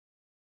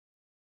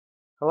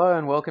Hello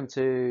and welcome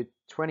to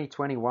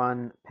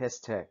 2021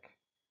 Pestech.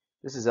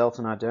 This is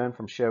Elton Ardern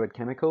from Sherwood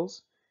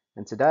Chemicals,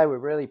 and today we're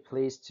really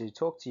pleased to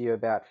talk to you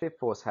about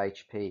FipForce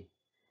HP.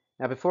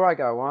 Now before I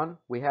go on,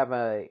 we have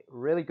a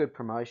really good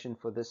promotion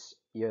for this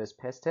year's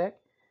Pestech,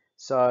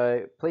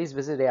 so please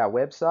visit our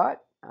website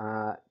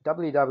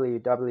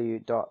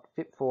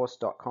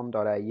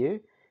www.fipforce.com.au,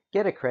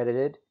 get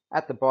accredited.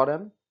 At the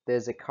bottom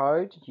there's a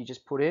code you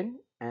just put in,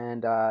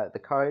 and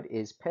the code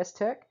is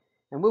Pestech,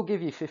 and we'll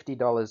give you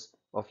 $50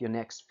 off your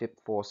next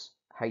FipForce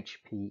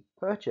HP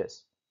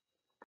purchase.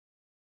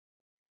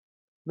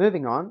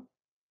 Moving on,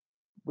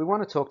 we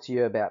want to talk to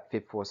you about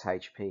FipForce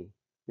HP.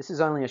 This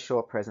is only a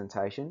short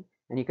presentation,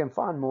 and you can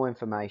find more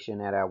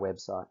information at our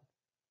website.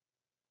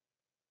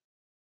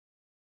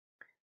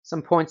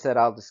 Some points that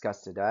I'll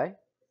discuss today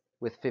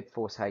with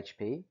FipForce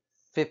HP.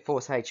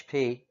 FipForce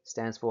HP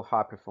stands for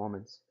High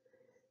Performance.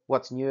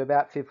 What's new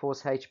about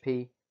FipForce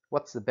HP?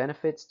 What's the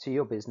benefits to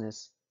your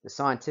business? The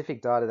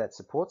scientific data that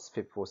supports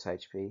FipForce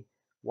HP?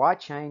 Why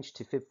change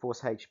to FipForce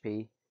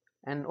HP?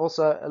 And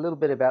also a little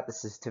bit about the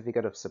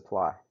certificate of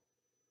supply.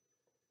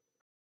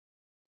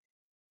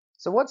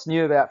 So what's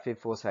new about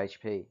FipForce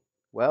HP?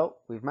 Well,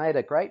 we've made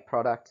a great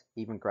product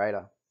even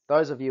greater.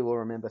 Those of you will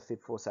remember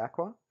FipForce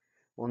Aqua.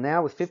 Well,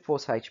 now with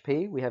FipForce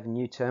HP, we have a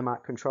new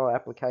termite control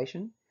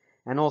application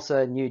and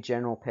also a new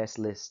general pest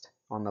list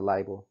on the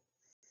label.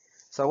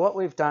 So what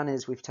we've done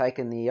is we've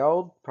taken the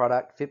old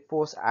product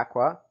FipForce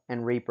Aqua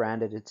and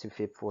rebranded it to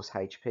FipForce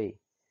HP.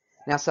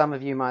 Now some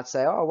of you might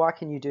say, oh, why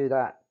can you do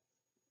that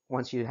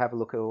once you have a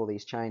look at all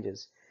these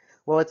changes?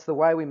 Well, it's the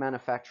way we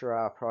manufacture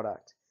our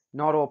product.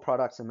 Not all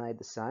products are made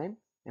the same,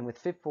 and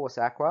with FipForce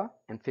Aqua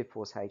and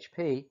FipForce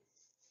HP,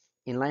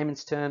 in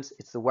layman's terms,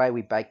 it's the way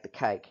we bake the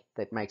cake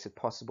that makes it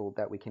possible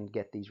that we can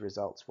get these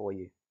results for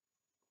you.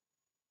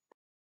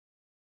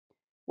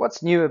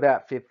 What's new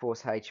about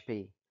FipForce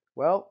HP?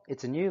 Well,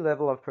 it's a new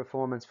level of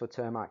performance for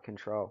termite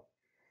control,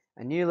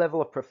 a new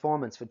level of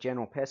performance for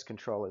general pest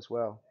control as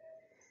well.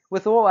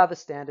 With all other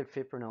standard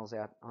fiprinols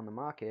out on the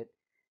market,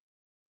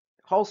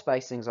 hole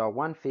spacings are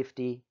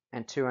 150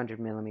 and 200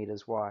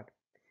 millimeters wide.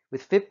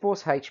 With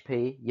FipForce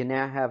HP, you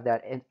now have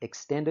that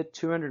extended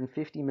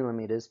 250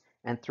 millimeters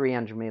and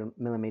 300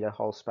 millimeter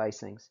hole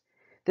spacings.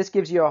 This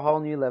gives you a whole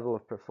new level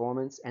of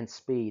performance and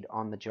speed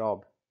on the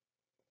job.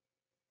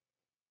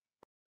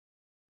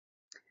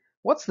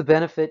 What's the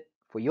benefit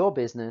for your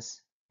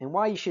business and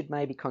why you should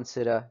maybe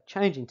consider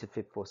changing to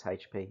FipForce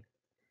HP?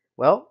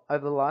 Well,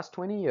 over the last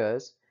 20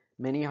 years,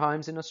 many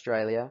homes in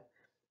Australia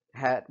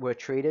were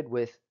treated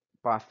with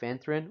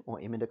bifenthrin or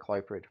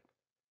imidacloprid.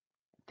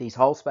 These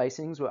hole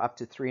spacings were up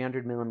to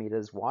 300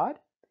 millimeters wide,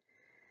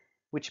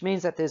 which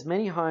means that there's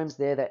many homes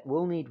there that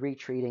will need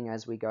retreating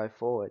as we go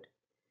forward.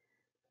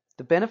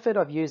 The benefit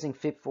of using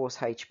FipForce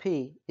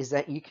HP is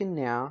that you can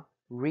now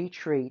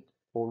retreat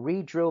or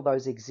re-drill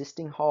those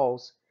existing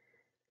holes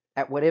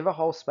at whatever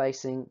hole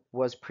spacing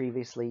was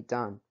previously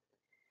done.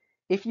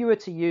 If you were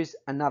to use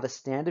another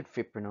standard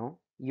fipronil,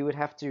 you would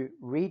have to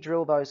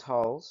re-drill those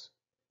holes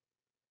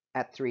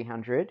at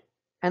 300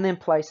 and then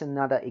place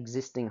another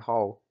existing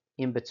hole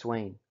in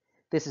between.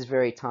 This is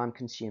very time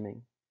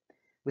consuming.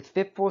 With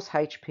FipForce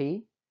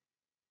HP,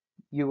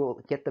 you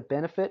will get the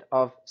benefit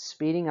of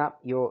speeding up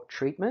your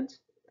treatment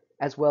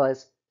as well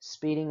as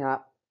speeding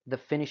up the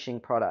finishing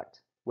product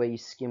where you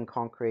skim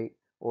concrete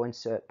or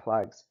insert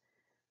plugs.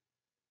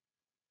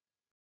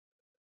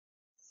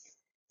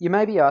 You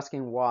may be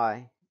asking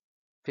why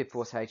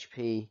FipForce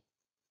HP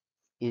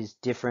is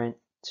different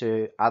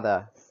to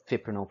other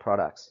fipronil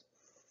products.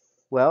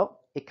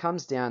 Well, it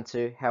comes down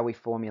to how we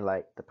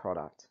formulate the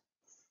product.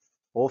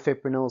 All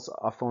fipronils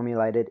are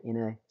formulated in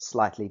a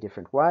slightly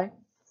different way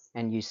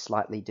and use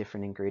slightly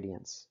different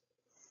ingredients.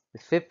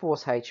 With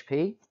FipForce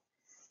HP,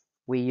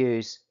 we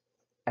use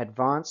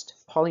advanced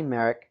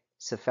polymeric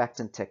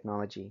surfactant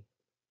technology.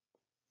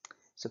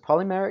 So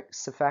polymeric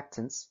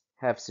surfactants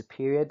have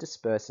superior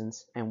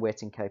dispersants and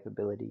wetting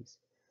capabilities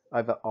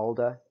over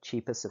older,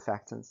 cheaper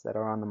surfactants that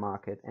are on the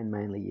market and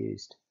mainly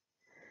used.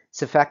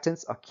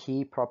 Surfactants are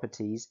key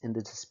properties in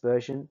the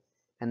dispersion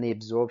and the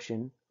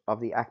absorption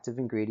of the active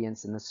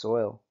ingredients in the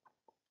soil.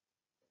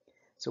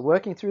 So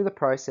working through the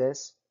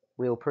process,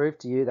 we'll prove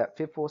to you that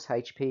FipForce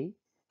HP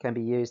can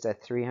be used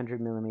at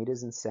 300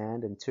 millimeters in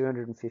sand and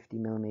 250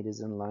 millimeters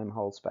in loam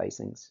hole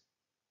spacings.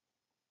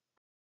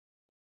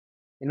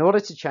 In order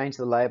to change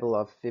the label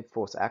of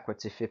FipForce Aqua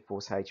to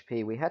FipForce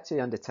HP, we had to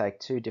undertake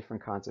two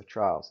different kinds of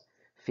trials,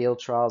 field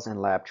trials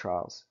and lab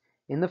trials.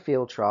 In the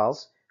field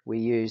trials, we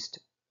used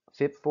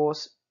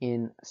FipForce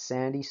in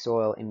sandy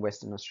soil in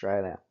Western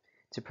Australia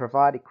to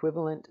provide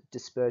equivalent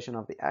dispersion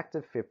of the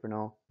active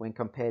fipronil when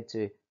compared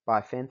to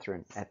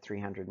bifenthrin at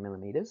 300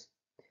 millimeters.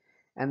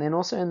 And then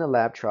also in the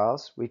lab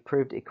trials, we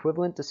proved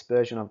equivalent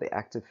dispersion of the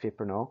active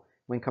fipronil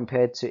when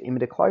compared to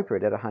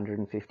imidacloprid at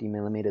 150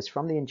 millimeters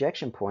from the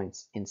injection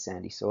points in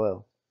sandy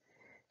soil.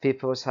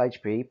 FipForce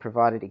HP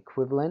provided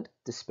equivalent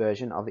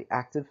dispersion of the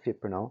active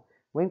fipronil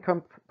when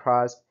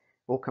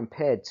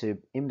compared to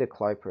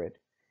imidacloprid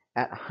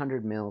at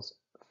 100 mils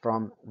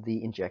from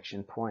the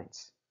injection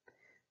points.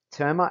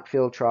 Termite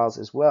field trials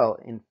as well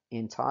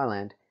in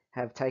Thailand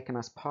have taken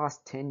us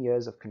past 10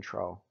 years of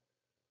control.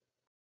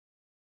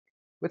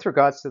 With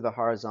regards to the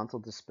horizontal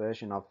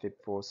dispersion of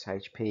FipForce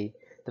HP,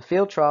 the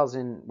field trials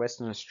in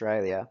Western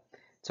Australia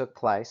took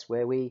place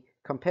where we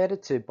compared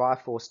it to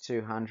Biforce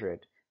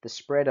 200, the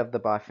spread of the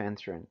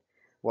bifenthrin.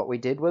 What we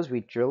did was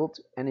we drilled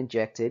and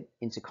injected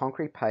into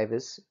concrete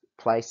pavers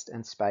placed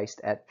and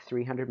spaced at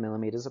 300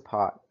 millimeters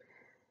apart.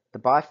 The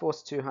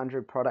Biforce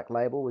 200 product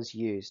label was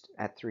used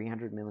at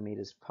 300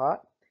 millimeters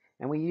apart,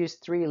 and we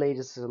used 3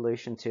 liters of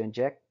solution to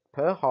inject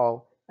per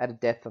hole at a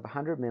depth of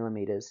 100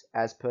 millimeters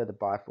as per the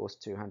Biforce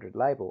 200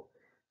 label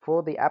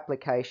for the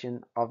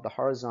application of the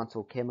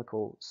horizontal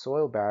chemical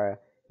soil barrier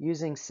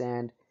using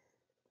sand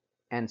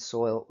and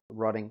soil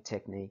rotting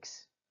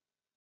techniques.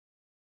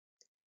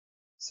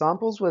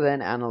 Samples were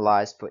then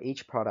analyzed for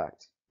each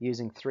product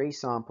using 3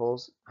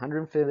 samples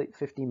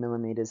 150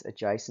 millimeters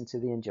adjacent to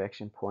the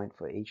injection point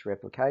for each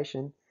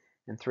replication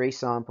and 3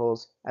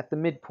 samples at the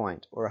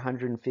midpoint or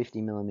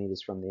 150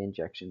 millimeters from the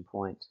injection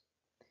point.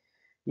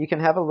 You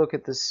can have a look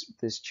at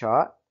this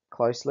chart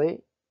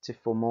closely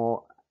for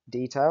more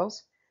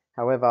details.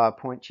 However, I'll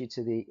point you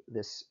to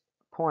this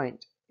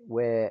point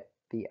where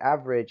the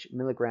average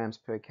milligrams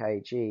per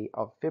kg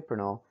of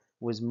fipronil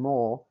was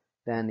more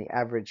than the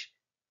average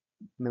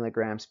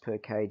milligrams per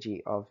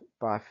kg of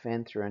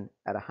bifenthrin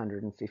at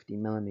 150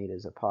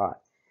 millimeters apart,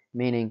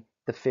 meaning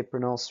the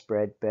fipronil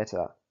spread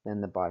better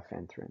than the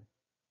bifenthrin.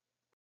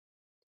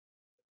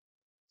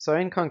 So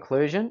in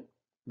conclusion,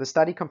 the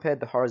study compared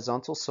the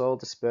horizontal soil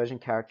dispersion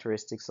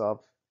characteristics of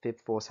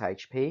FipForce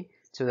HP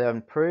to the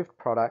improved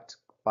product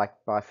like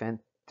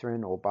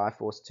bifenthrin or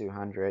Biforce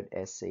 200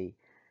 SC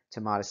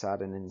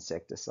termiticide and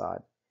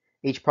insecticide.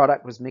 Each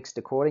product was mixed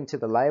according to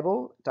the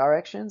label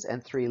directions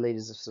and 3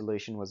 liters of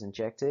solution was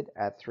injected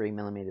at 3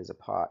 millimeters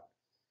apart.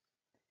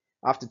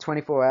 After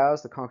 24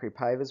 hours, the concrete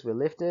pavers were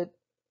lifted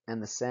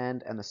and the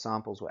sand and the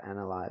samples were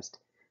analyzed.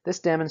 This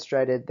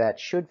demonstrated that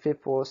should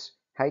FipForce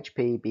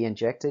HP be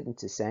injected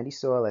into sandy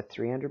soil at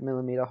 300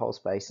 millimeter hole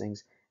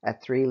spacings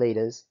at 3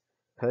 liters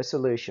per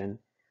solution,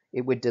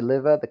 it would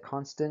deliver the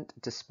constant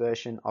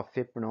dispersion of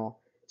fipronil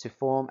to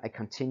form a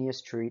continuous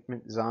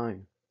treatment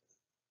zone.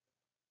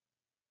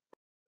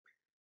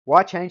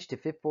 Why change to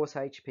FipForce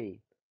HP?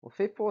 Well,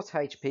 FipForce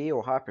HP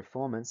or High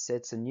Performance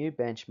sets a new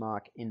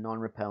benchmark in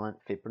non-repellent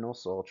fipronil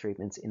soil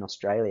treatments in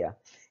Australia.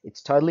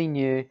 It's totally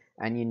new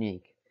and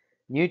unique.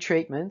 New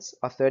treatments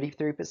are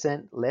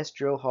 33% less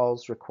drill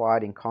holes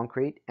required in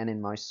concrete and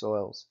in most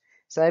soils,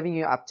 saving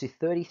you up to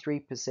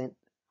 33%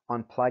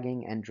 on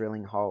plugging and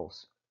drilling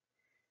holes.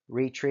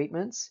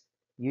 Retreatments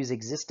use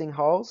existing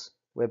holes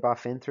where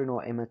bifenthrin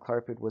or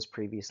imidacloprid was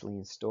previously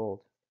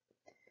installed.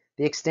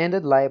 The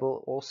extended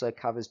label also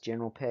covers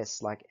general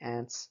pests like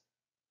ants,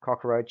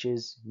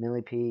 cockroaches,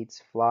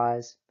 millipedes,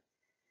 flies.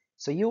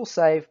 So you'll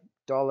save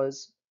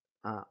dollars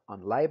on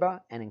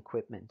labor and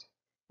equipment.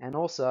 And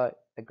also,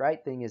 a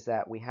great thing is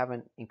that we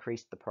haven't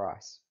increased the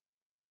price.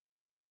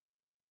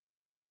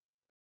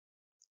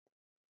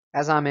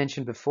 As I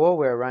mentioned before,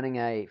 we're running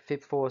a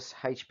FipForce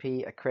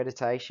HP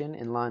accreditation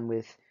in line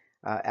with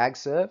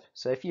Agserv.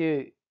 So if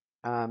you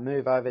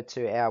move over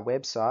to our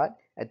website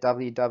at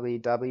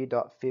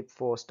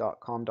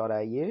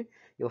www.fipforce.com.au,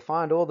 you'll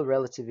find all the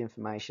relative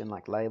information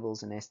like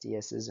labels and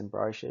SDSs and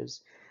brochures.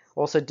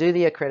 Also do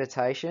the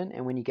accreditation,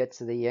 and when you get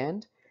to the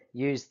end,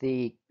 use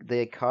the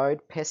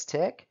code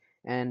Pestech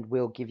and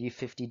we'll give you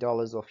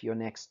 $50 off your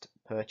next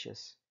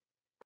purchase.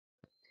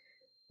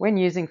 When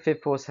using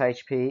FipForce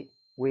HP,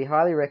 we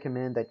highly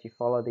recommend that you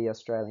follow the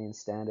Australian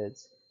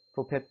standards.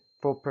 For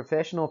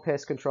professional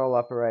pest control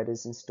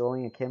operators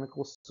installing a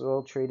chemical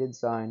soil treated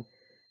zone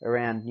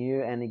around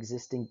new and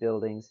existing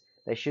buildings,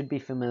 they should be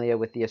familiar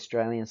with the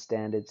Australian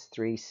Standards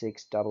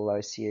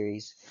 3600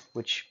 series,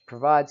 which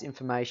provides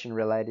information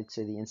related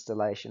to the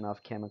installation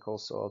of chemical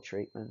soil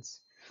treatments.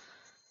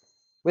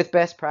 With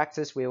best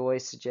practice, we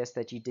always suggest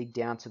that you dig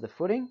down to the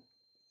footing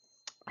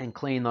and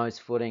clean those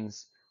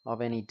footings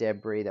of any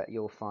debris that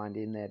you'll find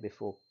in there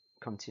before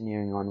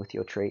continuing on with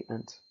your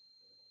treatment.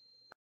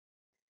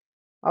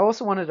 I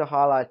also wanted to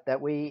highlight that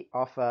we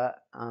offer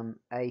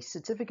a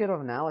certificate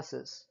of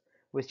analysis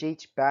with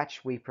each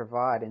batch we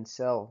provide and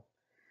sell.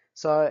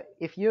 So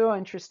if you're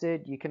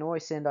interested, you can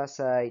always send us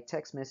a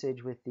text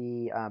message with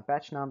the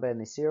batch number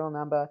and the serial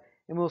number,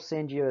 and we'll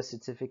send you a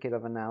certificate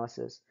of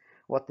analysis.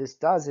 What this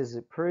does is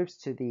it proves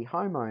to the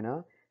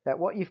homeowner that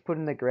what you've put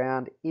in the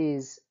ground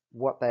is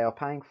what they are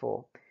paying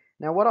for.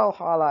 Now, what I'll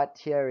highlight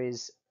here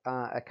is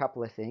a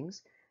couple of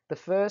things. The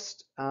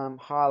first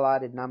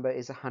highlighted number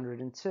is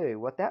 102.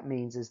 What that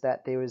means is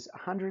that there is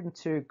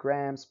 102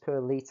 grams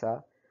per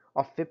liter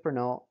of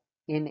fipronil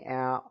in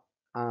our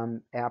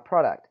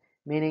product,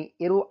 meaning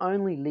it'll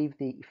only leave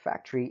the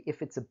factory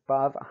if it's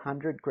above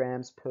 100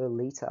 grams per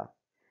liter.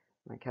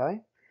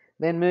 Okay.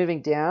 Then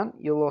moving down,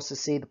 you'll also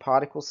see the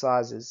particle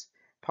sizes.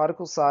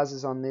 Particle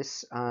sizes on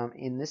this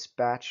in this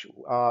batch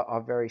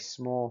are very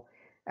small.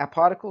 Our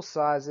particle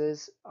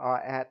sizes are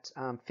at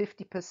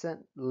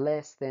 50%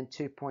 less than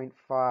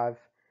 2.5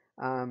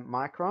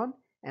 micron,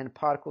 and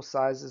particle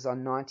sizes are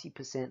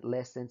 90%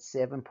 less than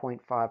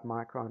 7.5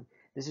 micron.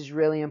 This is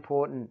really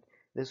important.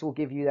 This will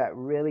give you that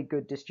really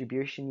good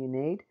distribution you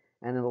need,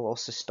 and it'll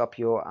also stop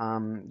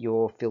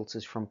your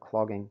filters from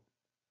clogging.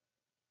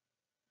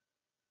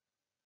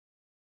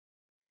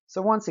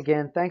 So once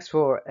again, thanks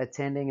for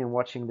attending and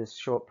watching this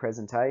short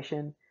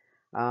presentation.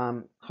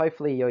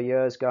 Hopefully your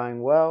year is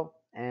going well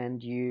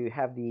and you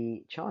have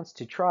the chance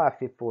to try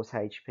FipForce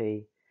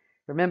HP.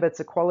 Remember, it's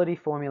a quality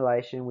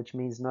formulation, which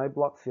means no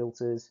block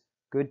filters,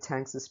 good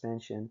tank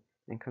suspension,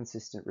 and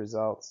consistent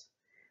results.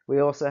 We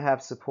also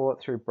have support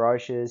through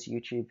brochures,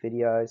 YouTube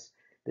videos.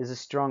 There's a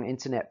strong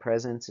internet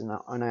presence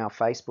on our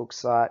Facebook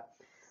site.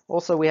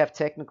 Also, we have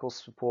technical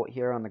support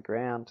here on the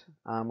ground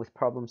with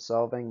problem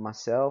solving,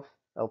 myself,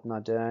 Elton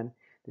Ardern,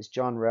 there's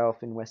John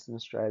Ralph in Western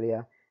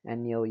Australia,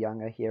 and Neil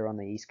Younger here on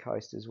the East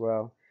Coast as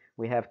well.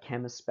 We have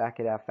chemists back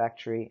at our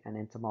factory and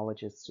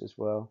entomologists as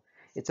well.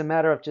 It's a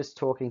matter of just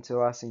talking to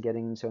us and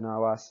getting to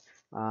know us,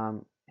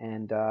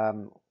 and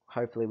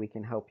hopefully we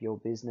can help your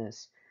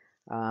business.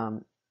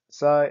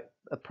 So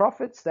the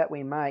profits that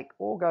we make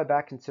all go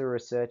back into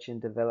research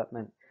and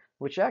development,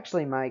 which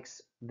actually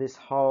makes this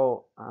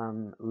whole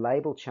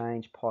label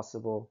change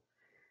possible.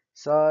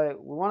 So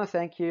we want to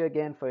thank you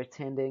again for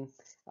attending.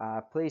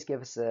 Please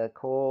give us a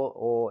call,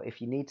 or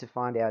if you need to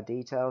find our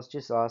details,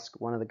 just ask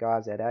one of the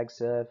guys at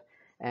Agserv.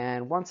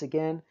 And once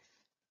again,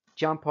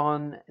 jump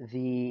on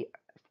the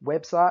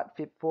website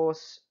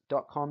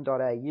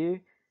fipforce.com.au,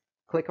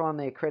 click on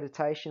the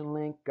accreditation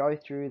link, go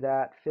through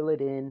that, fill it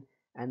in,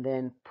 and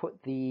then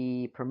put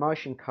the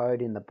promotion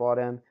code in the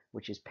bottom,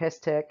 which is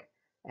Pestech,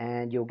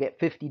 and you'll get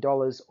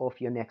 $50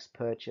 off your next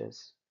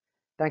purchase.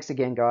 Thanks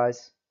again,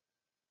 guys.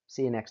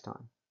 See you next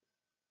time.